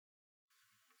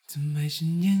ทำไมฉั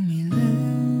นยังไม่ลืม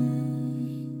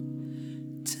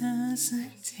เธอสั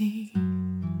กที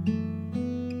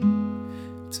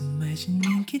ทำไมฉัน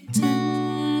ยังคิดถึง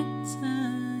เธอ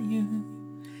อยู่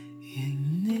อย่าง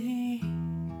นี้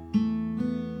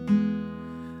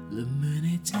และเมื่อใน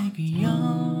ใจก็ยอ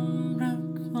มรับ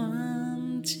ความ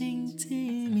จริงที่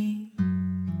มี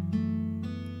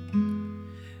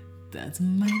แต่ท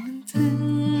ำไมมันถึง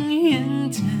ยัง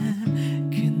เจ็บ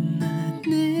ขนาด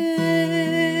นี้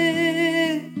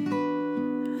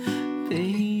พ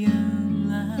ยายามแ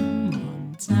ล้วหมด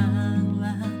ทางแ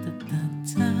ล้วแต่ตัดเ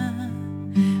ธอ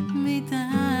ไม่ได้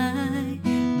เ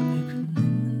มื่อคน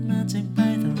หนึ่งมันมาจากไป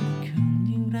แต่ว่าคน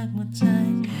ยังรักหมดใจ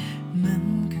มัน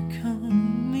ก็คง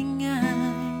ไม่ง่าย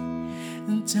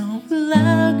จบแล้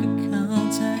วก็เข้า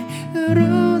ใจ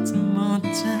รู้จะหมด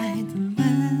ใจแต่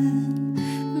ลืม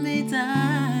ไม่ได้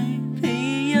พย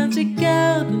ายามจะก้า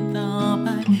วเดินต่อไป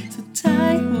สุดท้า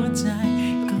ยหัวใจ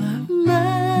กลับมา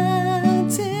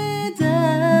ที่เดิ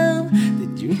มแต่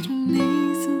อยู่ตรงนี้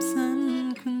ซ้ำ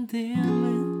ๆคนเดียวเห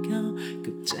มือนเก่า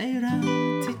กับใจเรา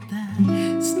ที่แตก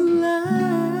สลาย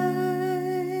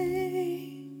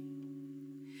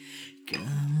กา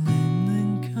รลืมหนึ่ง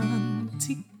คน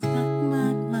ที่รักมา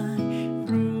กมาย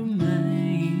รู้ไหม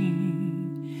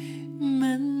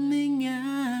มันไม่ง่า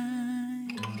ย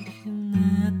ขน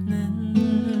าดนั้น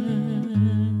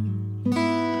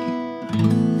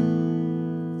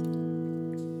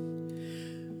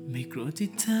ไม่โกรธที่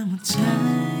เธอหมดใจ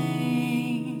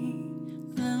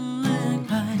และเลิกไ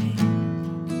ป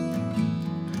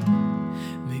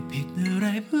ไม่ผิดอะไร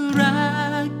เพราะรั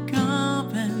กก็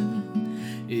เป็น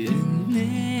อย่าง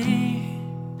นี้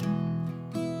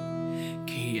แ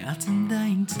ค่อยากทำได้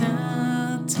อย่างเธอ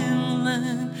ที่ลื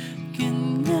มกัน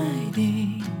ง่ายดี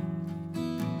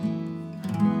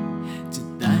จะ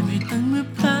ได้ไม่ต้องมา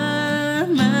พา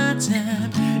มาเจ็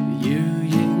บอยู่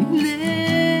อย่างนี้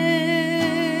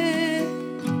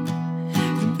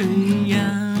พยาย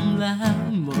ามแล้ว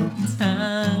หมดทา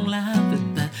งแล้ว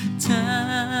แต่เธอ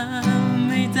ไ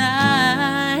ม่ได้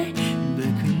เมื่อ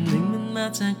คนหนึ่งมันมา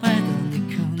จากไปแต่อีก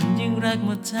คนยังรักหม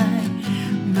ดใจ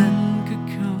มันก็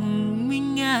คงไม่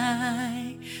ง่าย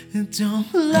จบ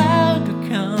แล้วก็เ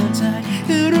ข้าใจ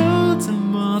รู้จะ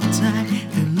หมดใจ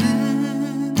แต่ลื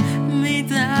มไม่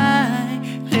ได้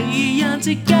พยายามจ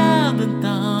ะก้าวเดิน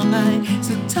ต่อไป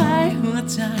สุดท้ายหัว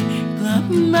ใจกลับ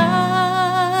มา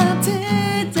ที่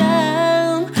เดิ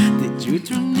มแต่อยู่ต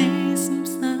รงนี้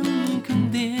ซ้ำๆคน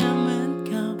เดียวเหมือนเ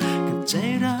ก่ากับใจ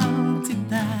เราที่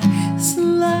แตกส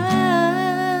ลา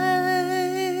ย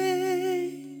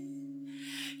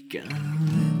การ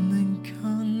ลืมหนึ่งค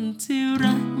นที่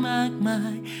รักมากมา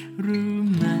ยรู้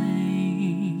ไหม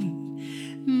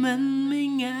มันไม่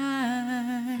ง่า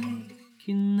ยข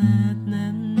นาด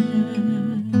นั้น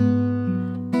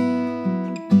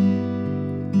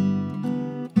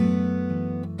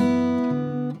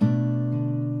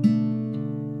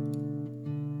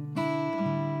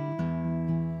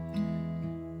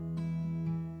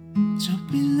จบไ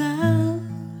ปแล้ว